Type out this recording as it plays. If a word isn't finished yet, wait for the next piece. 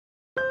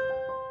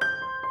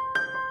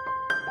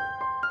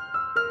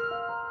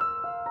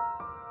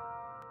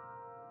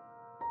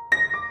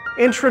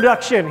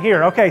introduction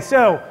here. Okay,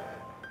 so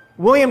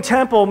William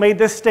Temple made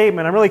this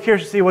statement. I'm really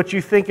curious to see what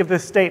you think of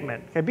this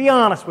statement. Okay, be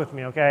honest with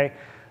me, okay?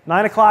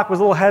 9 o'clock was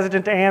a little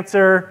hesitant to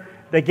answer.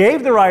 They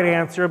gave the right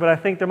answer, but I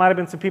think there might have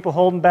been some people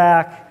holding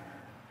back.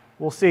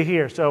 We'll see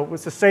here. So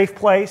it's a safe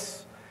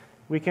place.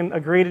 We can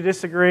agree to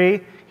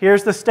disagree.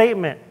 Here's the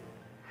statement.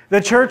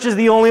 The church is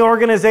the only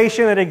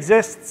organization that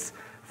exists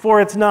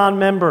for its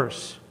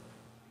non-members.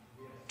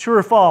 True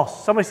or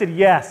false? Somebody said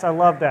yes. I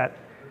love that.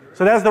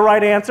 So that's the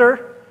right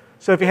answer.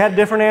 So if you had a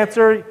different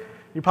answer,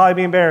 you'd probably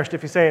be embarrassed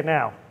if you say it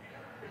now.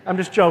 I'm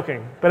just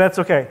joking, but that's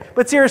okay.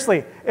 But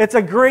seriously, it's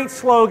a great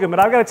slogan, but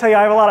I've got to tell you,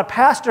 I have a lot of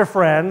pastor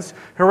friends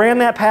who ran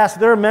that past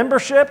their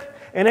membership,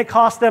 and it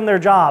cost them their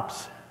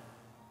jobs.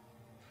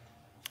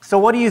 So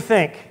what do you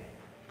think?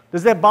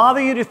 Does that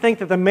bother you to think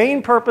that the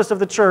main purpose of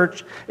the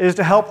church is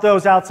to help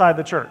those outside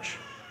the church?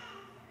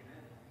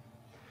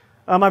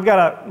 I've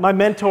got my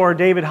mentor,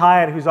 David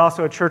Hyatt, who's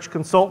also a church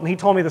consultant. He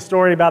told me the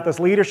story about this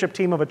leadership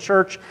team of a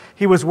church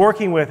he was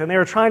working with, and they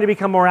were trying to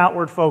become more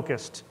outward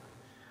focused.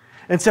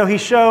 And so he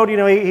showed,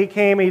 he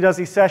came and he does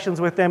these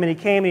sessions with them, and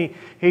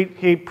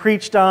he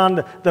preached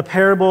on the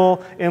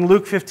parable in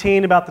Luke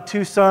 15 about the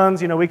two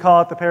sons. We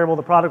call it the parable of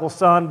the prodigal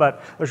son,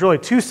 but there's really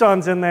two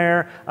sons in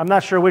there. I'm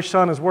not sure which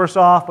son is worse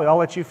off, but I'll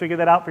let you figure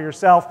that out for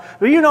yourself.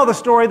 But you know the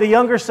story. The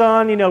younger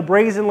son,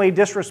 brazenly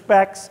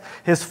disrespects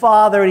his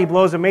father, and he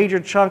blows a major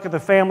chunk of the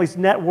family's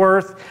net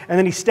worth, and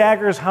then he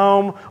staggers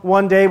home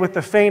one day with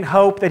the faint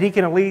hope that he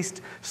can at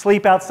least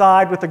sleep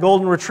outside with the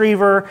golden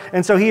retriever.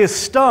 And so he is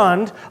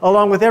stunned,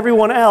 along with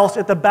everyone else,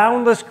 at the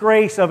boundless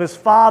grace of his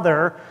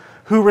father,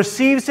 who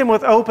receives him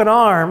with open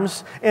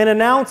arms and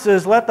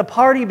announces, "Let the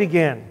party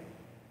begin."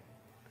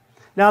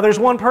 Now, there's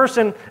one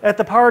person at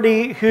the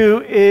party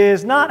who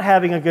is not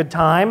having a good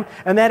time,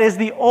 and that is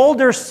the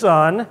older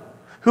son,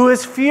 who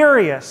is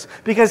furious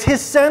because his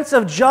sense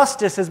of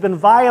justice has been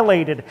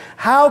violated.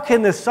 How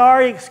can this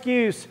sorry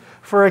excuse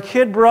for a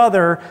kid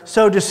brother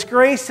so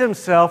disgrace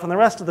himself and the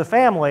rest of the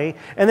family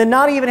and then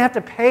not even have to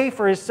pay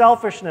for his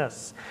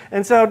selfishness?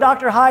 And so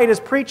Dr. Hyatt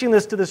is preaching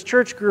this to this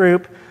church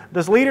group,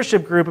 this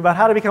leadership group, about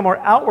how to become more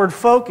outward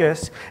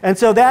focused. And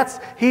so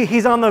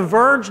he's on the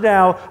verge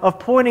now of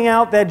pointing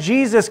out that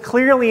Jesus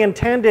clearly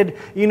intended,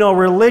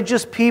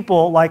 religious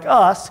people like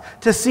us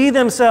to see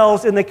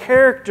themselves in the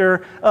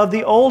character of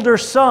the older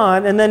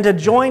son and then to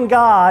join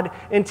God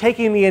in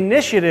taking the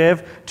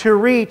initiative to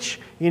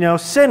reach,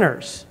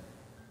 sinners.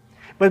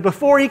 But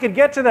before he could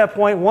get to that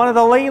point, one of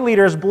the lay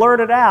leaders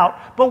blurted out,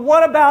 "But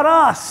what about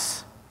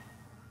us?"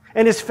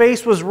 And his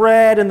face was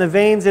red and the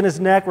veins in his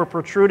neck were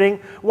protruding.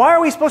 Why are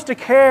we supposed to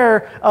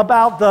care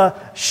about the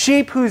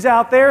sheep who's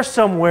out there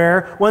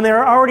somewhere when there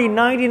are already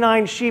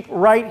 99 sheep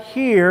right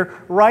here,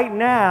 right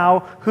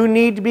now, who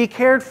need to be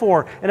cared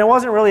for? And it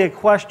wasn't really a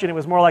question, it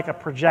was more like a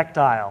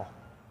projectile.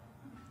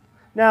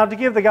 Now, to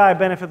give the guy a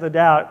benefit of the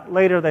doubt,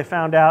 later they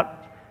found out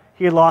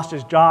he had lost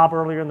his job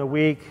earlier in the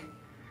week.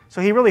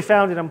 So he really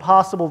found it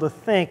impossible to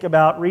think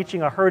about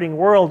reaching a hurting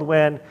world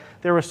when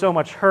there was so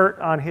much hurt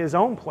on his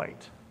own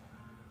plate.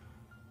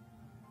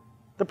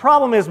 The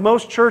problem is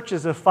most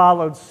churches have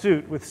followed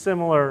suit with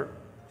similar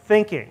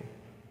thinking.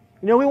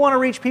 We want to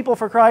reach people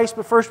for Christ,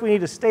 but first we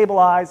need to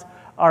stabilize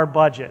our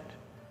budget.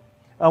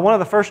 One of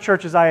the first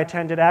churches I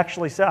attended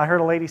actually said, I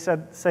heard a lady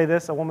say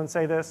this, a woman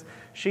say this.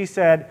 She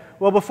said,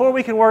 "Well, before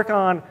we can work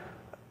on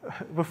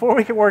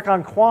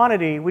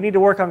quantity, we need to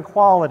work on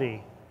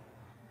quality."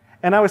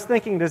 And I was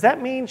thinking, does that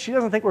mean she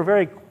doesn't think we're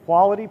very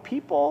quality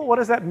people? What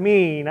does that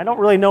mean? I don't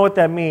really know what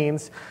that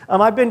means.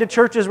 I've been to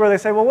churches where they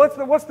say, well,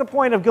 what's the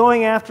point of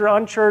going after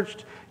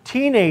unchurched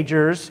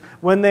teenagers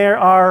when there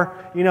are,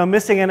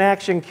 missing in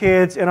action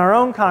kids in our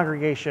own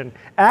congregation?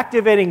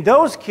 Activating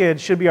those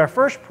kids should be our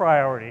first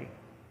priority.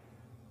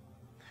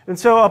 And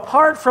so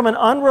apart from an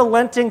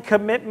unrelenting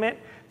commitment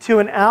to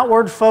an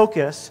outward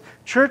focus,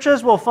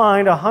 churches will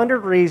find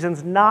 100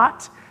 reasons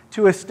not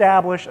to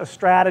establish a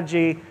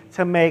strategy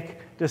to make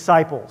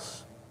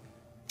disciples.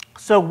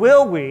 So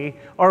will we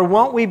or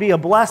won't we be a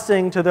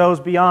blessing to those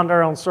beyond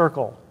our own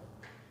circle?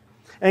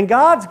 And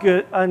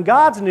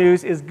God's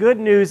news is good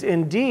news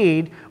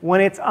indeed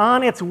when it's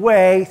on its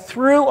way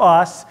through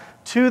us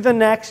to the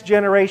next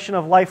generation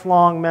of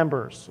lifelong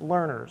members,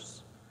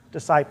 learners,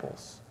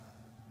 disciples.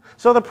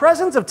 So the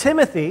presence of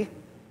Timothy,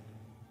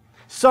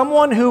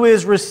 someone who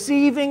is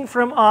receiving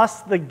from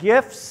us the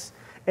gifts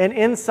and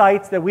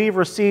insights that we've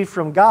received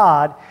from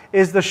God,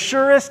 is the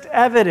surest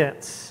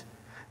evidence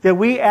that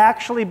we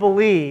actually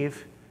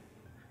believe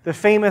the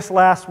famous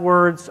last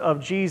words of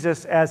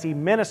Jesus as he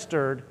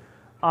ministered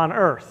on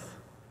earth.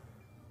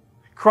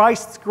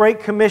 Christ's Great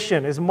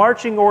Commission is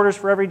marching orders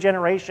for every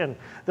generation.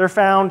 They're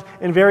found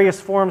in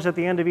various forms at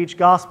the end of each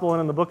gospel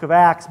and in the book of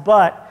Acts,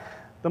 but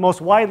the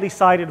most widely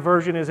cited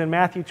version is in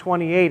Matthew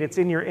 28. It's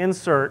in your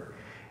insert.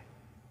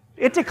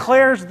 It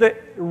declares the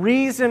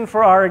reason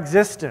for our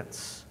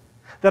existence,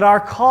 that our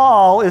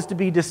call is to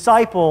be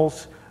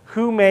disciples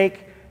who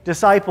make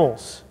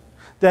disciples.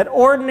 That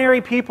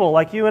ordinary people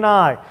like you and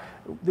I,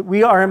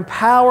 we are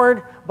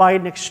empowered by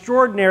an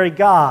extraordinary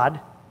God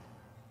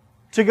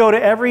to go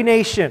to every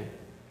nation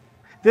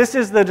This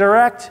is the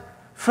direct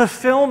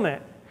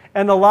fulfillment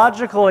and the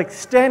logical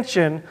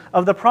extension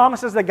of the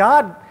promises that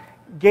God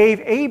gave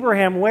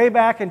Abraham way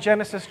back in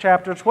Genesis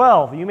chapter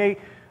 12. You may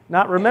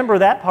not remember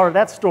that part of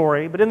that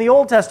story, but in the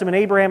Old Testament,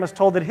 Abraham is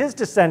told that his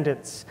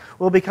descendants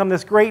will become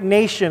this great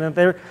nation, and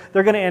they're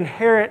going to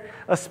inherit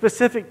a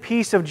specific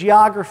piece of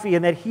geography,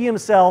 and that he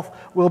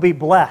himself will be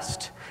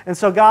blessed. And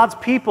so God's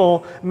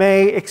people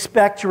may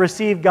expect to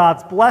receive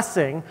God's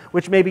blessing,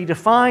 which may be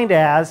defined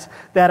as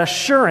that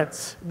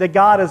assurance that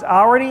God has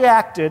already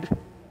acted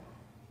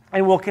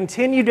and will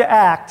continue to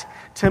act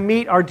to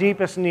meet our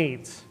deepest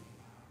needs.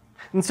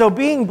 And so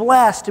being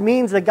blessed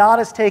means that God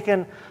has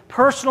taken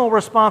personal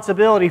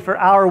responsibility for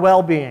our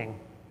well-being.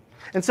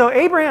 And so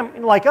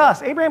Abraham, like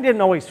us, Abraham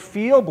didn't always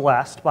feel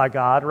blessed by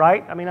God,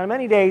 right? I mean, on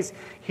many days,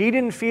 he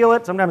didn't feel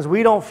it. Sometimes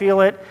we don't feel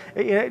it.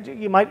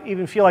 You might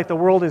even feel like the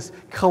world is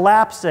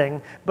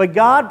collapsing. But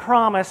God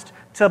promised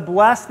to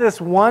bless this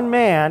one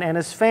man and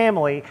his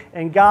family,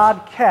 and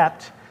God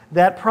kept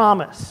that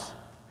promise.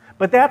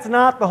 But that's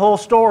not the whole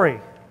story.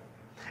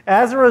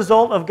 As a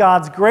result of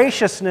God's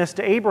graciousness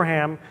to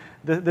Abraham,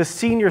 the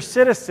senior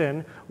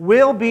citizen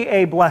will be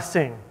a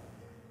blessing.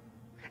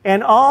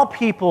 And all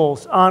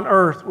peoples on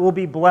earth will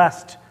be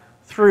blessed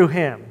through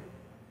him.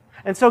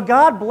 And so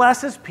God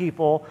blesses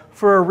people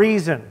for a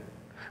reason.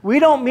 We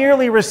don't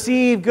merely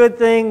receive good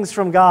things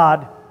from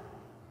God.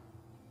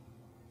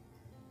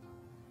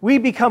 We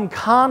become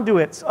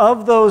conduits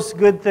of those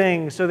good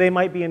things so they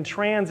might be in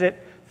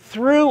transit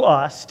through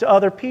us to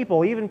other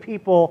people, even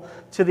people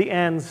to the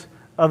ends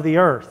of the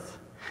earth.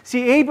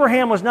 See,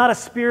 Abraham was not a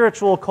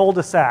spiritual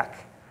cul-de-sac,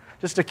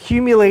 just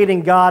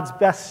accumulating God's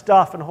best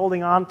stuff and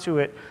holding on to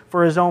it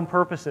for his own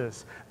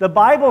purposes. The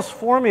Bible's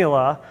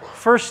formula,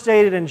 first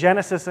stated in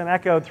Genesis and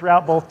echoed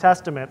throughout both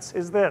Testaments,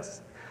 is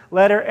this.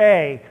 Letter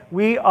A,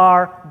 we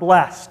are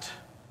blessed.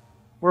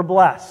 We're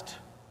blessed.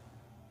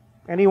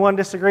 Anyone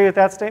disagree with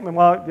that statement?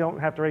 Well, you don't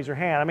have to raise your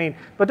hand. I mean,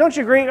 but don't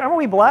you agree? Aren't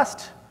we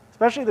blessed?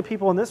 Especially the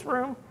people in this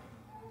room.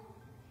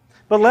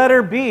 But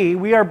letter B,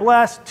 we are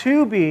blessed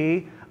to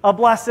be a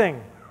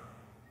blessing.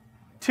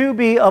 To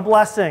be a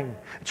blessing.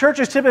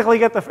 Churches typically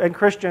get and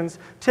Christians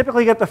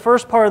typically get the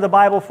first part of the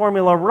Bible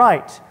formula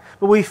right,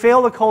 but we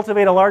fail to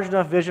cultivate a large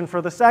enough vision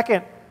for the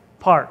second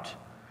part.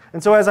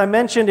 And so as I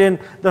mentioned in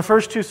the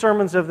first two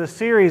sermons of this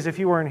series, if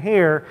you weren't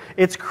here,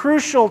 it's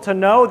crucial to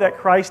know that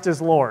Christ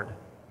is Lord.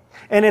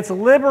 And it's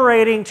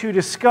liberating to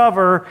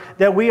discover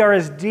that we are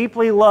His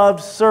deeply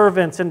loved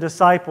servants and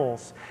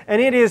disciples.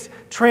 And it is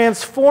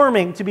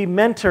transforming to be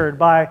mentored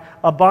by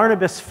a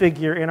Barnabas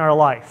figure in our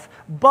life.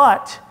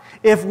 But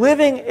if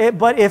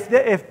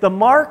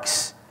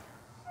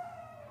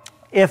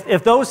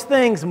those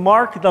things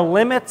mark the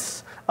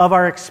limits of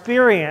our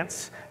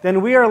experience,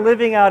 then we are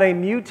living out a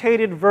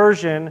mutated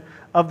version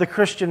of the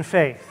Christian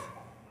faith.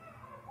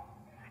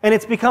 And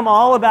it's become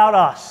all about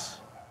us.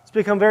 It's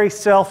become very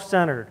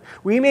self-centered.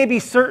 We may be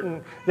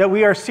certain that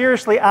we are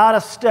seriously out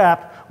of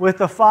step with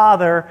the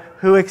Father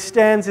who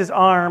extends His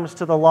arms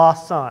to the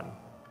lost son.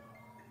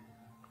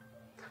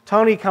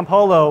 Tony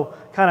Campolo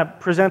kind of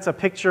presents a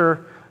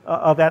picture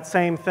of that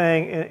same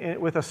thing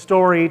with a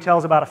story. He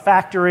tells about a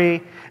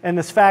factory, and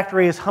this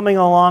factory is humming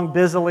along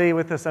busily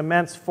with this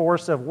immense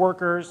force of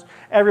workers.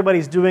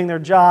 Everybody's doing their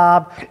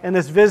job, and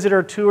this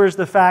visitor tours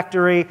the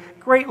factory,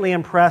 greatly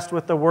impressed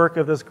with the work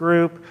of this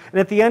group.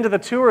 And at the end of the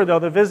tour, though,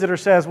 the visitor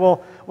says,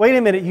 "Well, wait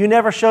a minute, you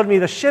never showed me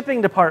the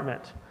shipping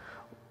department."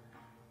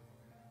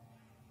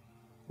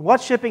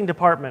 "What shipping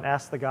department?"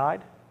 asked the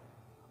guide.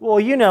 "Well,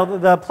 you know,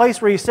 the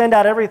place where you send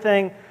out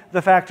everything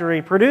the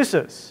factory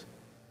produces."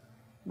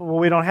 "Well,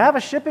 we don't have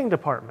a shipping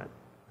department."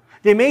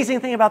 The amazing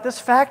thing about this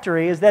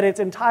factory is that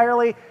it's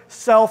entirely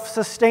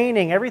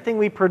self-sustaining. Everything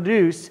we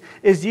produce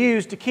is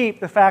used to keep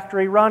the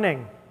factory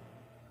running.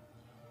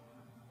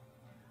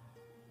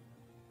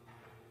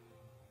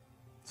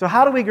 So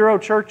how do we grow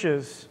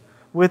churches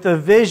with a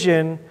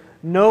vision?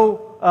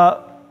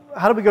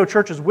 How do we grow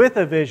churches with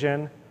a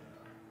vision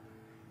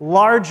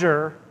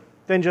larger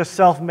than just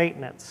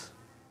self-maintenance?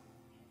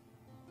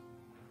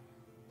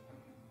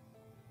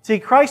 See,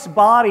 Christ's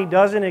body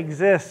doesn't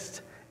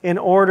exist in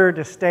order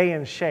to stay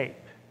in shape.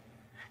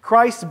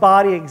 Christ's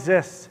body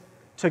exists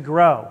to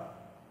grow.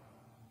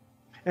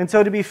 And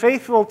so to be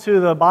faithful to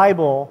the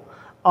Bible,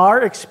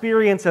 our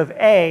experience of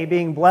A,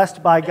 being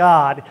blessed by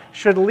God,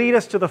 should lead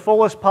us to the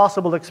fullest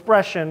possible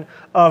expression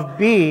of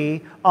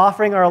B,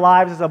 offering our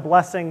lives as a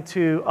blessing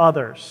to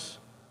others.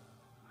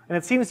 And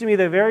it seems to me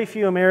that very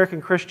few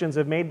American Christians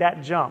have made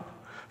that jump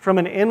from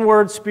an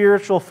inward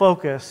spiritual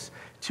focus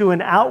to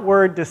an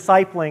outward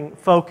discipling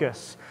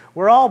focus.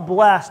 We're all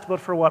blessed, but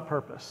for what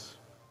purpose?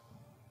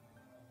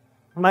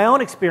 My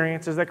own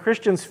experience is that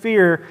Christians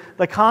fear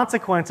the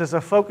consequences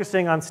of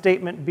focusing on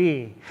statement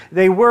B.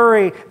 They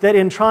worry that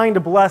in trying to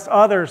bless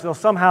others, they'll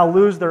somehow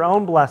lose their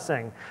own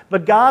blessing.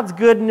 But God's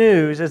good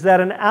news is that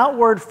an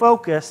outward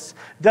focus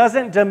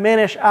doesn't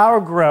diminish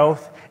our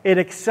growth, it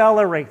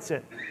accelerates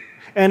it.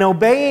 And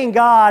obeying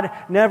God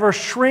never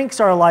shrinks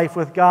our life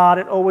with God,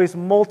 it always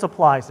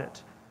multiplies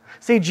it.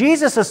 See,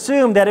 Jesus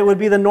assumed that it would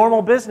be the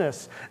normal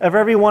business of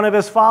every one of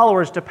his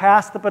followers to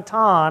pass the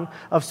baton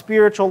of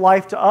spiritual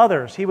life to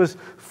others. He's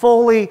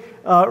fully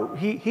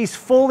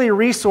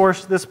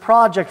resourced this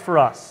project for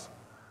us.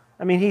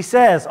 I mean, he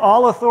says,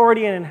 all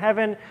authority in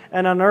heaven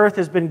and on earth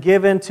has been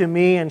given to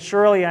me, and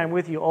surely I am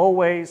with you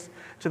always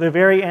to the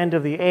very end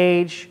of the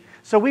age.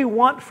 So we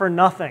want for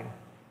nothing.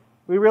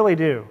 We really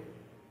do.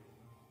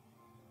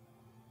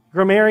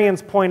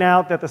 Grammarians point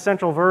out that the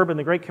central verb in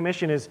the Great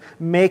Commission is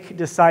make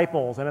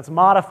disciples, and it's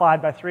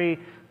modified by 3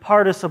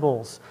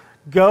 participles: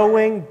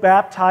 going,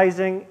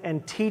 baptizing,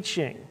 and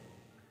teaching.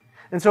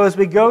 And so as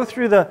we go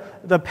through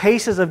the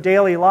paces of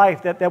daily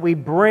life, that we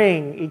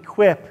bring,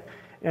 equip,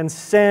 and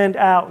send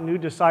out new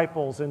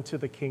disciples into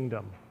the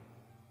kingdom.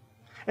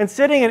 And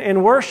sitting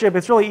in worship,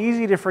 it's really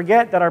easy to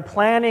forget that our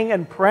planning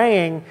and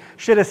praying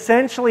should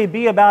essentially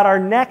be about our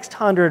next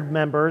 100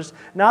 members,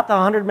 not the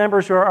 100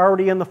 members who are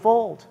already in the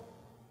fold.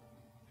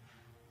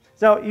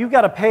 So you've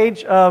got a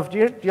page of,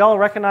 do y'all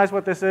recognize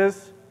what this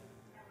is?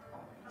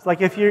 It's like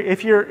if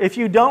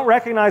you don't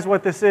recognize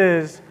what this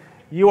is,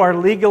 you are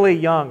legally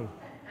young.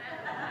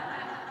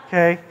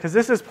 Okay? Because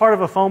this is part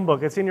of a phone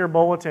book. It's in your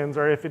bulletins,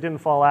 or if it didn't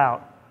fall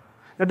out.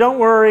 Now don't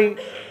worry,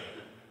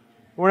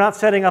 we're not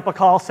setting up a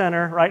call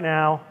center right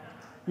now.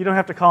 You don't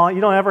have to call.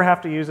 You don't ever have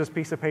to use this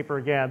piece of paper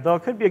again. Though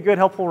it could be a good,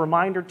 helpful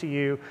reminder to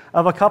you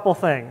of a couple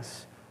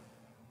things.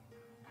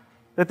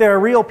 That there are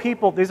real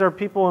people. These are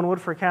people in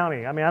Woodford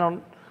County. I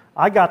mean,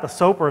 I got the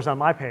Soapers on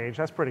my page.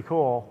 That's pretty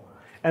cool.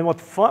 And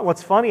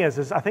what's funny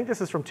is I think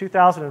this is from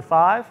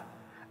 2005,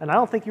 and I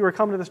don't think you were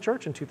coming to this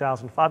church in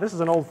 2005. This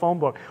is an old phone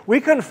book.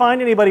 We couldn't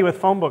find anybody with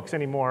phone books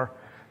anymore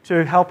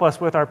to help us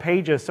with our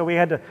pages, so we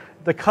had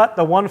to cut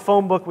the one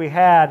phone book we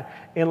had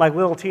in like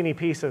little teeny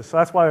pieces, so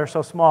that's why they're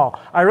so small.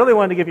 I really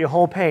wanted to give you a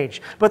whole page.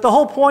 But the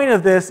whole point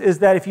of this is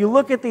that if you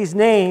look at these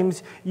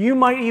names, you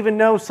might even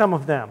know some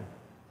of them.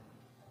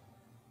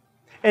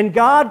 And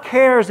God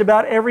cares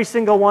about every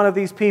single one of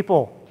these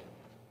people.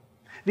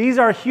 These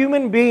are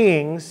human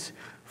beings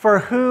for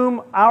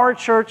whom our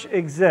church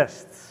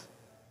exists.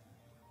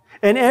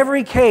 In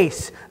every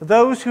case,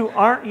 those who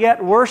aren't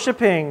yet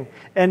worshiping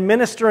and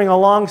ministering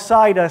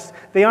alongside us,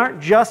 they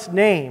aren't just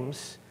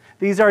names.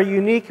 These are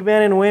unique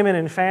men and women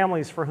and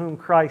families for whom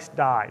Christ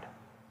died.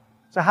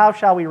 So how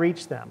shall we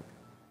reach them?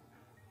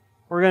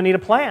 We're going to need a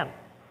plan.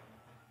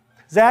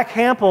 Zach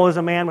Hampel is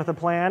a man with a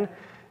plan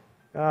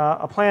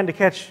to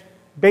catch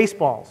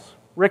baseballs.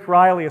 Rick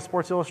Riley, a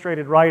Sports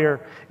Illustrated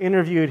writer,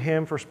 interviewed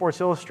him for Sports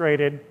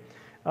Illustrated.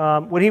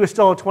 When he was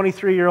still a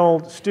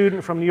 23-year-old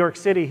student from New York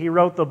City, he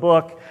wrote the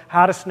book,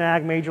 How to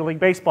Snag Major League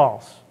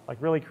Baseballs. Like,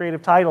 really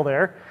creative title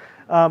there.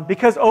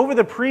 Because over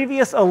the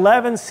previous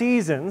 11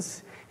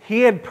 seasons,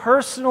 he had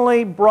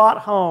personally brought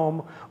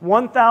home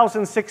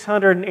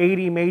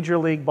 1,680 Major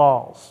League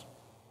balls.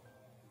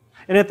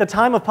 And at the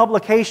time of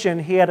publication,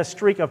 he had a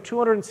streak of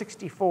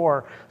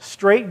 264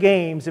 straight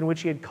games in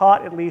which he had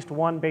caught at least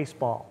one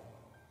baseball.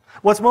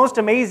 What's most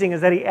amazing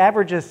is that he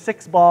averages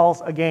 6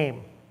 balls a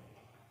game,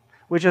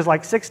 which is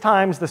like 6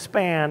 times the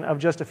span of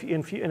just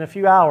in a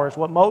few hours,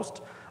 what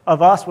most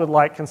of us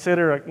would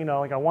consider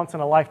like a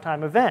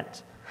once-in-a-lifetime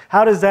event.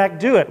 How does Zach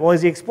do it? Well,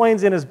 as he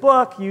explains in his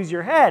book, use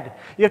your head.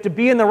 You have to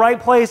be in the right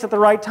place at the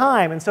right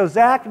time. And so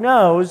Zach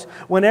knows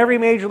when every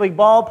Major League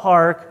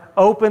ballpark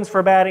opens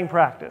for batting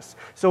practice.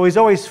 So he's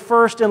always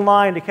first in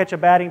line to catch a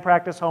batting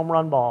practice home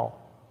run ball.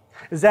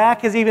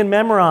 Zach has even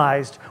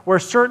memorized where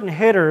certain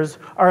hitters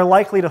are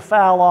likely to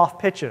foul off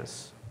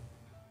pitches.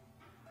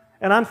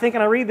 And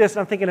I read this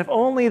and I'm thinking, if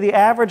only the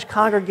average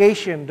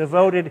congregation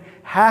devoted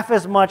half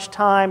as much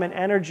time and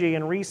energy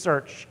and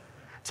research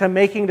to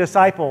making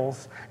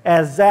disciples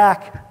as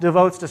Zach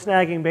devotes to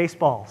snagging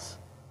baseballs.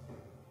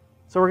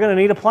 So we're going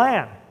to need a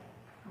plan.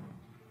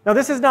 Now,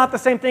 this is not the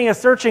same thing as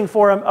searching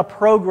for a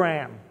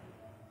program.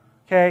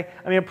 Okay?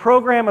 I mean, a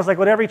program is like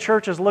what every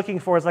church is looking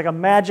for. It's like a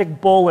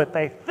magic bullet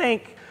they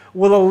think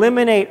will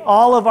eliminate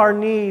all of our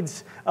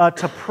needs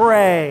to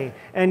pray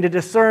and to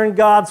discern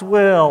God's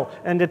will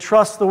and to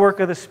trust the work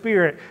of the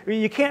Spirit.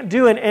 You can't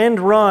do an end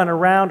run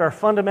around our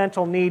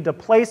fundamental need to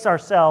place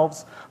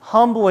ourselves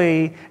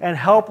humbly and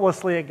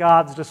helplessly at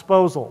God's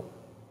disposal.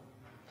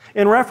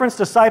 In reference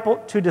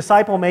to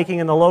disciple making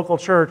in the local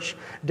church,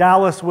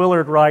 Dallas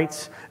Willard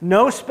writes,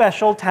 "No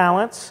special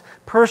talents,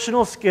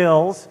 personal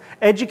skills,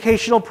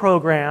 educational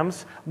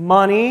programs,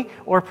 money,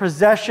 or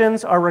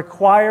possessions are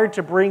required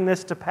to bring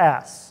this to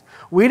pass.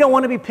 We don't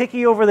want to be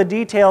picky over the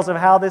details of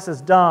how this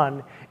is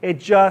done. It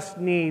just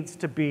needs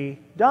to be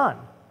done."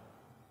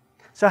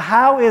 So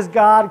how is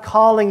God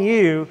calling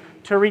you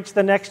to reach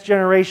the next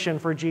generation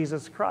for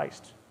Jesus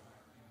Christ?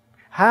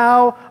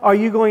 How are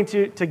you going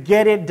to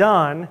get it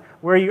done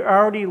where you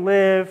already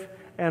live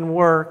and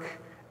work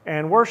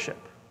and worship?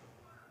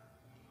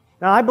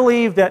 Now, I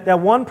believe that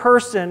one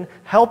person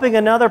helping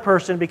another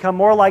person become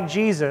more like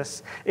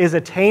Jesus is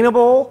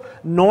attainable,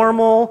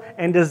 normal,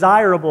 and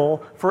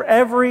desirable for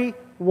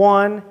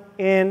everyone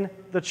in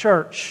the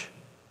church.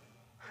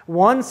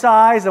 One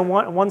size and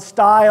one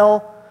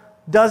style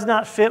does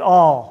not fit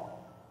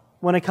all.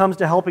 when it comes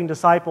to helping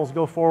disciples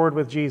go forward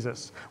with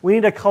Jesus. We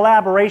need a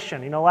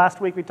collaboration.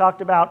 Last week we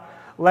talked about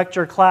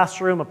lecture,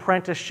 classroom,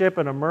 apprenticeship,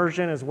 and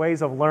immersion as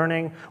ways of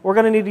learning. We're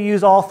going to need to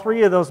use all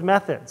three of those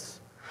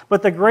methods.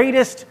 But the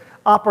greatest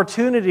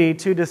opportunity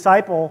to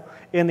disciple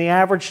in the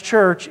average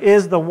church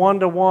is the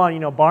one-to-one,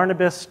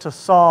 Barnabas to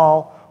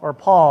Saul or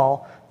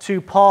Paul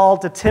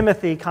to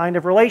Timothy kind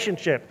of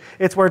relationship.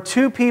 It's where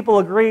two people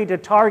agree to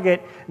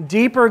target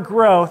deeper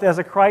growth as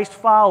a Christ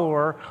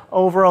follower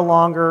over a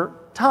longer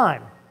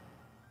time.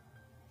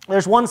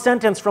 There's one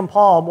sentence from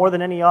Paul more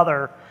than any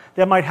other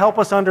that might help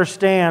us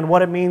understand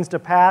what it means to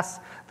pass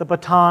the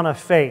baton of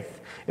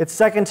faith. It's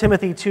 2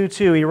 Timothy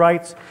 2:2. He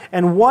writes,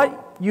 "And what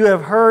you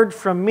have heard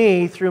from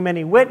me through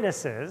many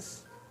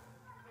witnesses,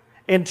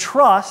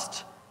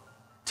 entrust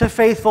to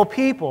faithful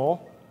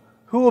people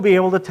who will be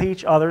able to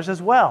teach others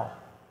as well."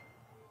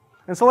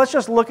 And so let's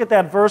just look at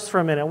that verse for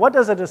a minute. What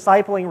does a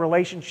discipling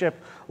relationship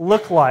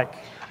look like?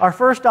 Our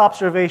first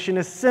observation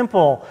is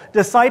simple.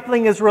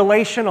 Discipling is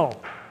relational.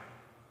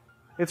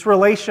 It's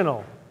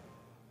relational.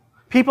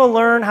 People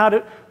learn how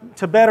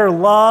to better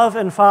love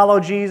and follow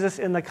Jesus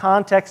in the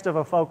context of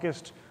a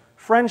focused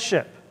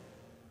friendship.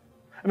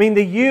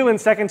 The you in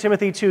 2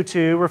 Timothy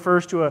 2:2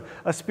 refers to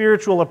a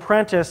spiritual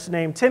apprentice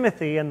named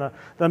Timothy, and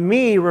the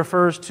me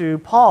refers to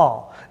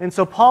Paul. And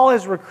so Paul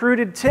has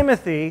recruited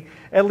Timothy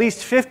at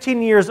least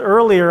 15 years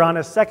earlier on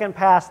his second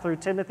pass through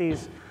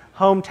Timothy's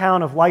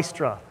hometown of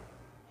Lystra.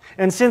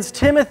 And since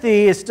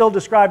Timothy is still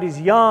described as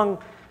young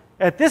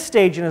at this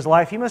stage in his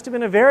life, he must have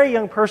been a very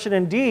young person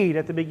indeed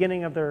at the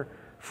beginning of their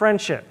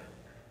friendship.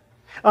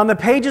 On the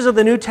pages of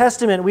the New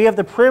Testament, we have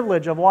the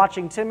privilege of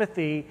watching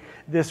Timothy,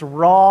 this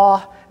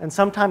raw and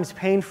sometimes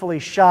painfully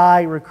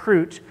shy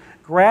recruit,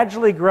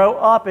 gradually grow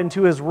up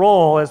into his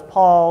role as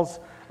Paul's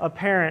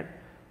apparent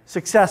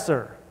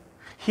successor.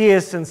 He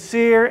is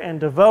sincere and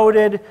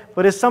devoted,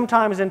 but is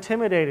sometimes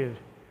intimidated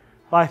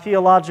by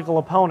theological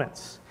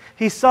opponents.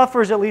 He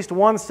suffers at least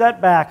one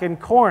setback in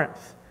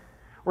Corinth,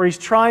 where he's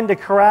trying to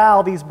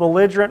corral these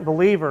belligerent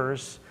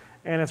believers,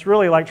 and it's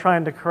really like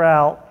trying to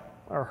corral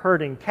or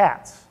herding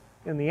cats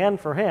in the end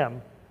for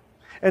him.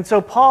 And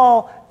so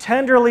Paul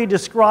tenderly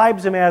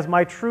describes him as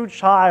my true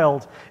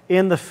child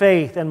in the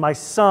faith and my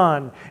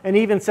son, and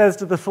even says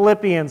to the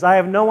Philippians, I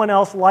have no one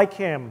else like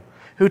him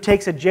who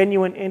takes a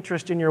genuine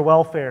interest in your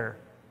welfare.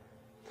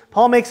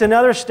 Paul makes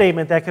another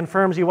statement that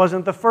confirms he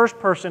wasn't the first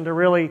person to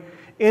really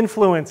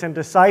influence and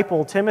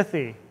disciple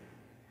Timothy.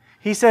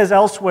 He says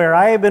elsewhere,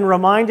 I have been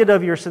reminded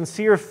of your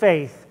sincere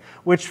faith,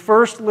 which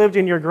first lived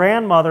in your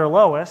grandmother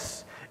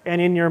Lois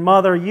and in your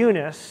mother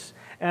Eunice,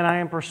 and I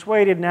am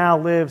persuaded now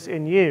lives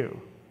in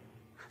you.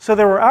 So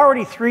there were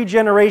already 3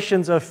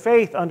 generations of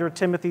faith under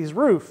Timothy's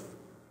roof.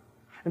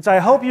 And so I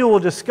hope you will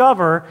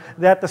discover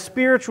that the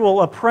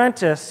spiritual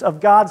apprentice of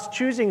God's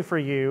choosing for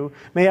you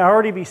may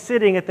already be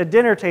sitting at the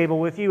dinner table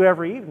with you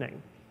every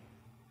evening.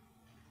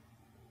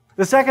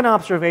 The second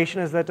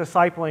observation is that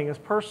discipling is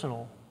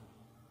personal.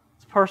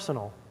 It's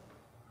personal.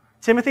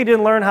 Timothy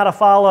didn't learn how to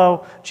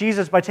follow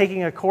Jesus by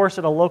taking a course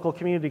at a local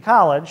community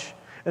college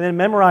and then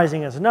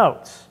memorizing his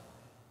notes.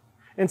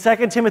 In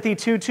 2 Timothy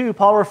 2:2,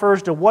 Paul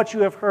refers to what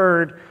you have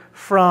heard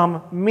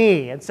from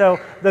me. And so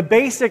the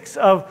basics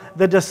of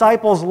the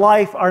disciple's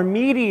life are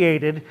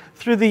mediated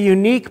through the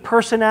unique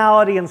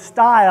personality and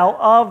style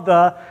of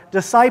the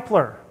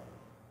discipler.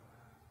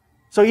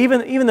 So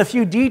even the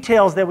few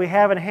details that we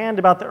have in hand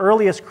about the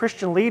earliest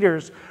Christian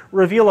leaders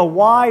reveal a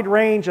wide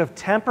range of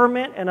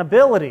temperament and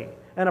ability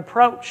and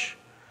approach.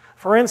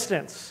 For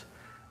instance,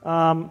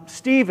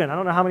 Stephen, I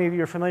don't know how many of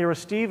you are familiar with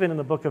Stephen in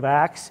the book of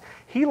Acts.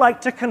 He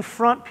liked to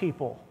confront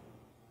people.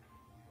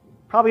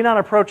 Probably not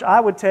an approach I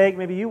would take,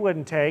 maybe you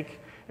wouldn't take.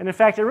 And in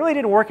fact, it really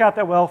didn't work out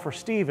that well for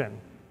Stephen,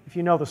 if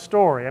you know the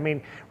story. I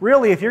mean,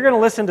 really, if you're going to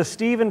listen to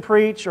Stephen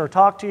preach or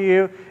talk to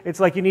you, it's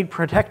like you need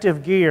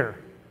protective gear,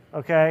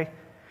 okay?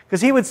 Because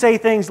he would say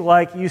things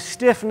like, you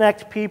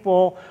stiff-necked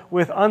people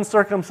with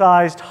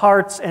uncircumcised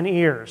hearts and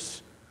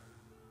ears.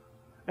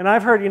 And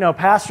I've heard,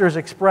 pastors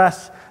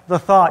express the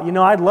thought,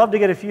 I'd love to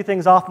get a few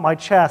things off my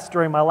chest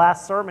during my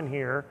last sermon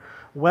here.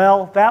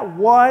 Well, that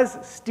was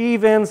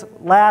Stephen's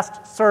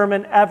last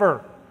sermon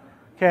ever,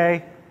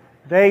 okay?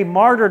 They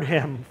martyred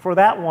him for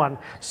that one.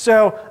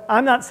 So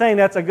I'm not saying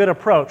that's a good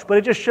approach, but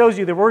it just shows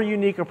you there were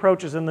unique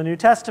approaches in the New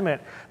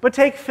Testament. But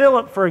take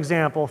Philip, for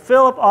example.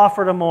 Philip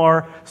offered a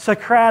more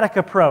Socratic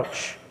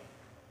approach.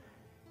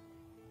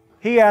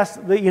 He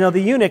asked the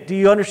eunuch, do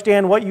you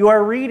understand what you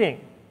are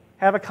reading?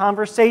 Have a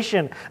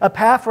conversation.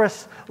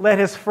 Epaphras let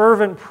his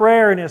fervent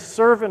prayer and his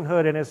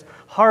servanthood and his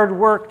hard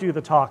work do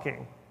the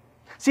talking.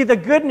 See, the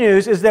good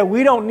news is that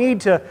we don't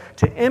need to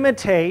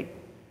imitate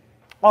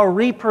or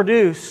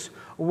reproduce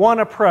one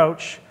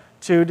approach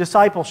to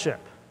discipleship.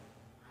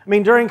 I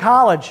mean, during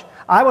college,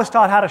 I was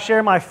taught how to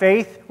share my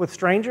faith with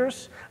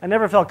strangers. I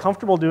never felt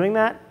comfortable doing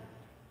that,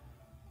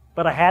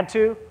 but I had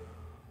to.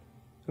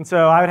 And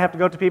so I would have to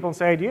go to people and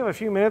say, do you have a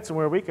few minutes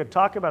where we could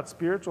talk about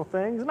spiritual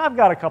things? And I've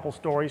got a couple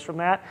stories from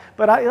that,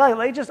 but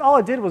all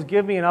it did was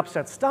give me an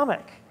upset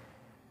stomach.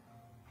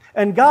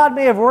 And God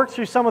may have worked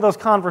through some of those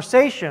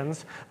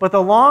conversations, but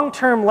the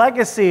long-term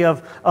legacy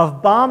of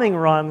bombing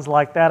runs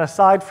like that,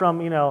 aside from,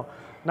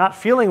 not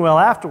feeling well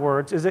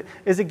afterwards, is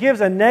it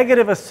gives a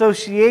negative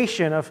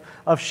association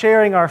of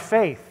sharing our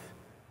faith,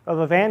 of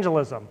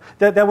evangelism.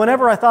 That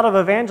whenever I thought of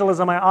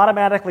evangelism, I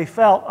automatically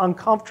felt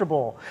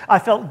uncomfortable. I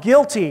felt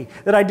guilty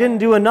that I didn't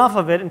do enough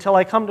of it until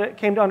I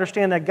came to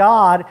understand that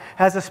God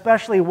has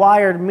especially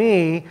wired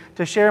me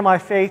to share my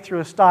faith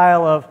through a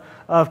style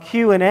of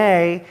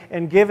Q&A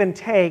and give and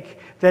take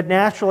that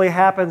naturally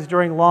happens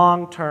during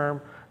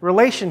long-term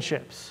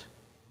relationships.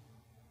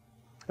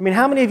 I mean,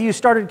 how many of you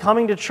started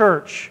coming to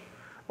church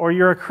or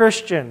you're a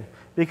Christian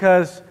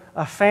because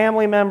a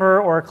family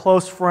member or a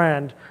close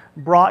friend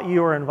brought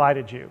you or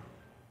invited you?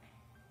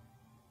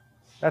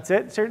 That's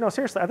it? No,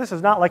 seriously, this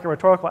is not like a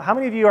rhetorical. How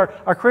many of you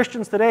are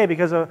Christians today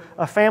because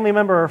a family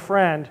member or a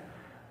friend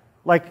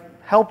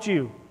helped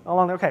you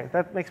along? Okay,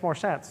 that makes more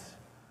sense.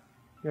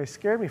 You guys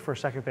scared me for a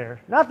second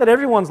there. Not that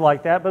everyone's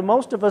like that, but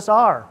most of us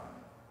are.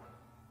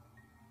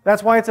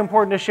 That's why it's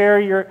important to share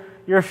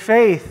your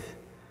faith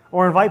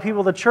or invite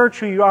people to church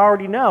who you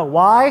already know.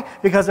 Why?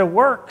 Because it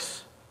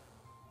works.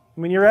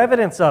 I mean, you're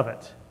evidence of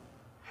it.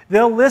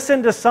 They'll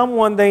listen to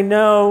someone they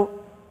know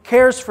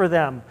cares for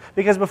them.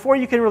 Because before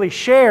you can really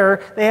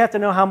share, they have to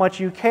know how much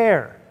you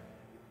care.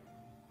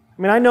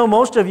 I mean, I know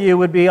most of you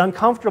would be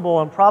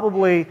uncomfortable and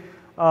probably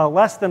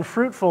less than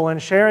fruitful in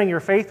sharing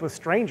your faith with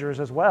strangers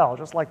as well,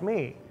 just like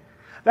me.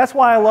 That's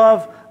why I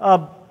love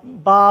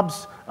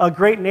Bob's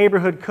Great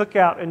Neighborhood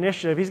Cookout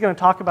initiative. He's going to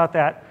talk about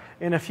that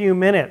in a few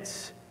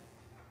minutes.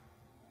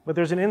 But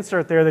there's an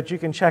insert there that you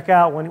can check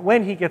out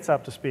when he gets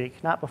up to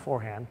speak, not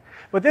beforehand.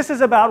 But this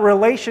is about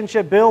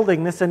relationship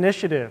building, this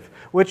initiative,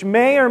 which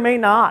may or may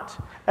not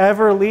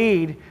ever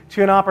lead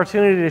to an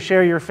opportunity to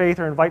share your faith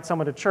or invite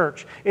someone to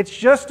church. It's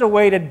just a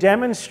way to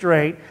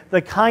demonstrate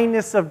the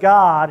kindness of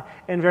God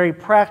in very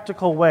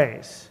practical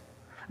ways.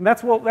 And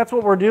that's what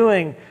we're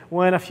doing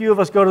when a few of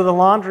us go to the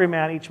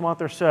laundromat each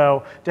month or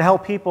so to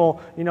help people,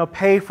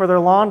 pay for their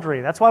laundry.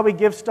 That's why we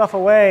give stuff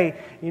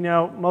away,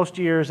 most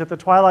years at the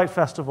Twilight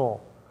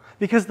Festival.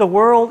 Because the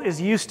world is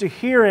used to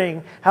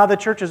hearing how the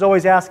church is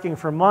always asking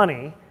for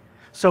money,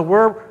 so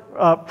we're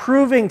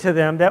proving to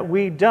them that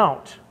we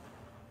don't.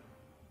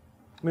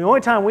 I mean, the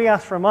only time we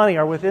ask for money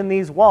are within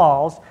these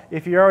walls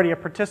if you're already a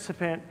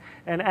participant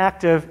and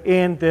active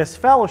in this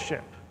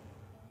fellowship,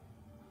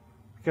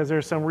 because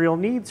there's some real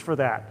needs for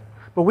that.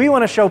 But we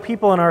want to show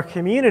people in our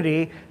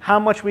community how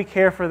much we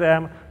care for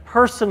them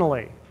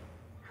personally.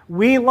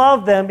 We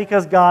love them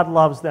because God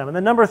loves them. And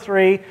then number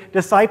 3,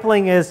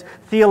 discipling is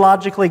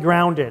theologically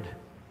grounded.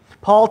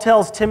 Paul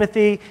tells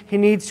Timothy he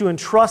needs to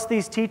entrust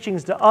these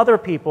teachings to other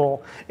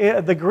people.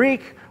 The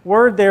Greek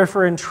word there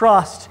for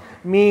entrust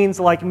means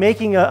like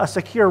making a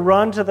secure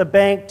run to the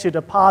bank to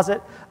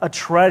deposit a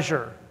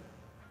treasure.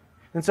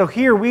 And so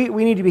here we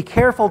need to be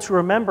careful to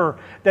remember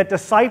that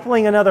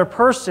discipling another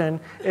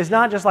person is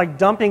not just like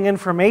dumping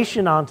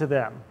information onto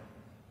them.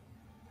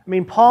 I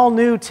mean, Paul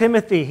knew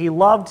Timothy. He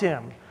loved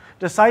him.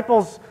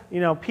 Disciples,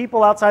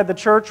 people outside the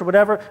church or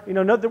whatever,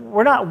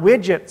 we're not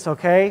widgets,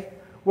 okay?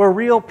 We're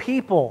real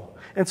people.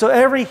 And so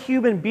every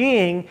human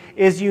being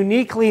is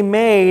uniquely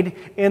made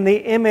in the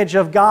image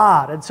of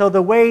God. And so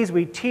the ways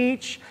we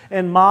teach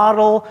and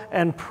model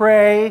and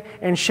pray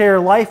and share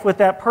life with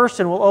that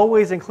person will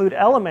always include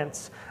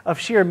elements of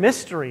sheer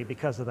mystery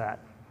because of that.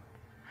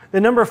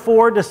 The number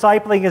 4,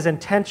 discipling is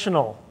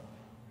intentional.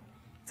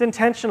 It's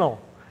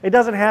intentional. It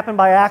doesn't happen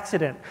by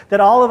accident. That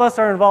all of us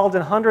are involved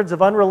in hundreds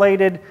of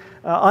unrelated,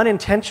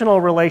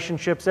 unintentional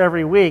relationships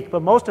every week,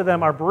 but most of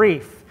them are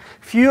brief.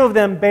 Few of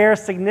them bear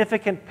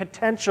significant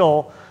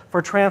potential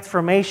for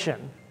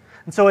transformation.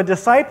 And so a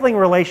discipling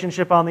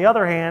relationship, on the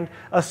other hand,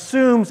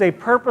 assumes a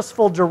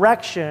purposeful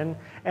direction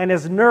and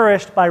is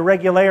nourished by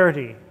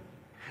regularity.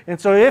 And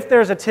so if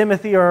there's a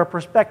Timothy or a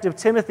prospective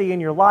Timothy in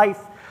your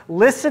life,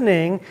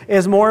 listening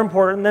is more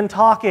important than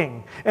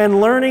talking.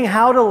 And learning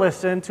how to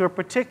listen to a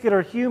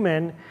particular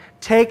human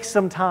takes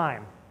some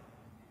time.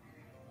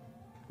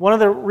 One of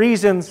the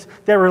reasons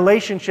that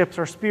relationships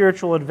are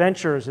spiritual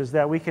adventures is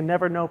that we can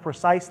never know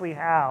precisely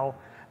how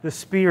the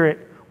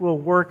Spirit will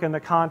work in the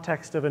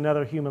context of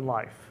another human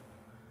life.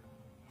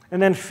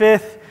 And then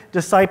 5th,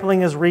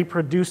 discipling is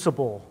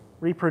reproducible.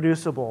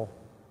 Reproducible.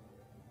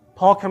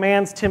 Paul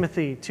commands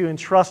Timothy to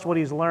entrust what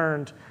he's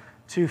learned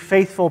to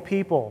faithful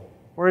people.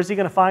 Where is he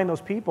going to find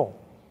those people?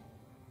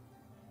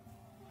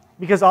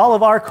 Because all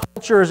of our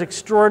culture's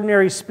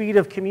extraordinary speed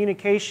of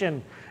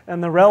communication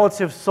and the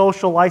relative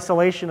social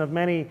isolation of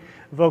many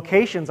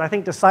vocations, I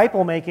think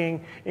disciple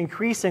making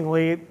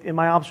increasingly, in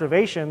my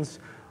observations,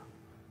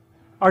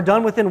 are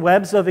done within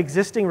webs of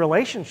existing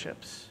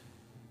relationships.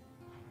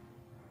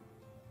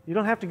 You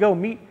don't have to go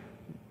meet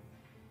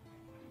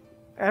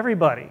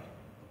everybody.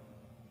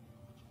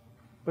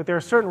 But there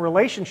are certain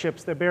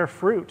relationships that bear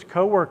fruit: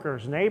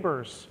 coworkers,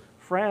 neighbors,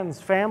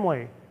 friends,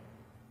 family.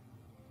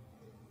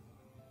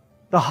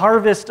 The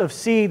harvest of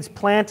seeds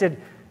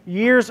planted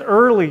years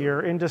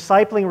earlier in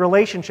discipling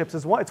relationships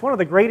it's one of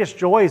the greatest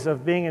joys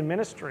of being in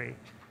ministry.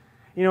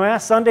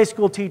 Ask Sunday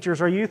school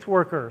teachers or youth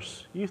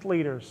workers, youth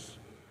leaders,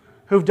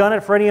 who've done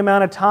it for any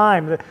amount of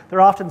time.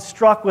 They're often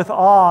struck with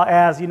awe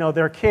as,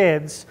 their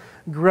kids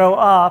grow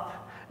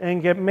up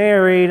and get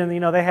married and,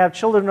 they have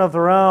children of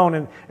their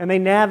own and they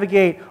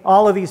navigate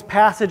all of these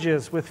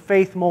passages with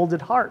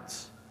faith-molded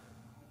hearts.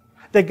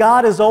 That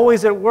God is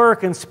always at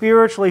work in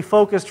spiritually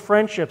focused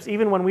friendships,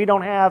 even when we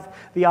don't have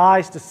the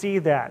eyes to see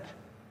that.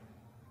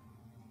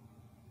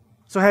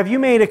 So have you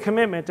made a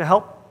commitment to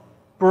help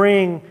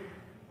bring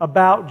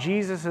about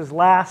Jesus'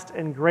 last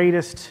and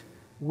greatest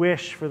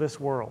wish for this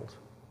world?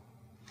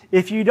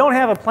 If you don't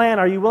have a plan,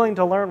 are you willing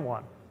to learn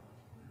one?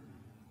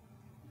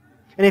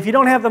 And if you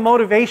don't have the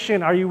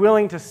motivation, are you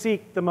willing to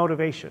seek the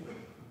motivation?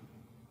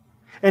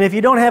 And if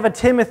you don't have a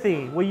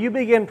Timothy, will you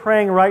begin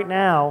praying right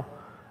now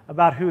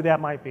about who that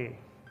might be?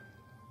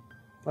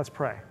 Let's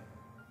pray.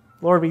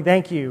 Lord, we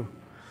thank you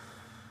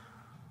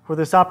for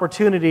this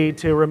opportunity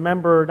to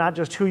remember not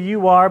just who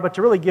you are, but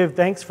to really give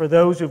thanks for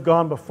those who've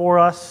gone before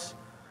us,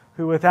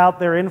 who without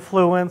their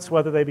influence,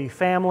 whether they be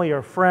family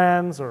or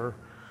friends or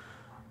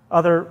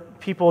other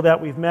people that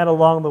we've met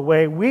along the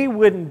way, we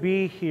wouldn't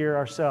be here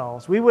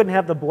ourselves. We wouldn't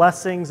have the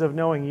blessings of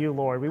knowing you,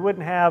 Lord. We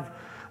wouldn't have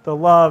the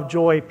love,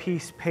 joy,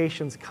 peace,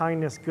 patience,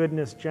 kindness,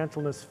 goodness,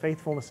 gentleness,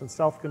 faithfulness, and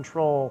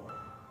self-control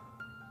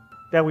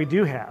that we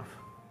do have.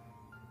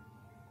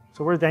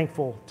 So we're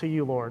thankful to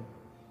you, Lord.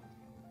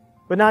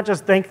 But not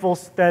just thankful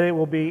that it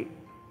will be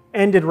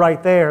ended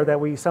right there, that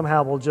we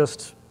somehow will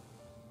just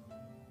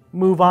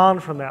move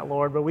on from that,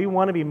 Lord, but we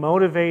want to be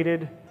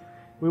motivated.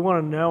 We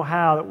want to know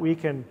how that we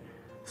can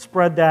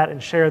spread that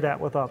and share that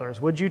with others.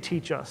 Would you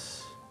teach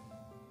us?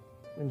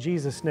 In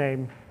Jesus'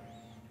 name,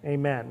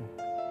 amen.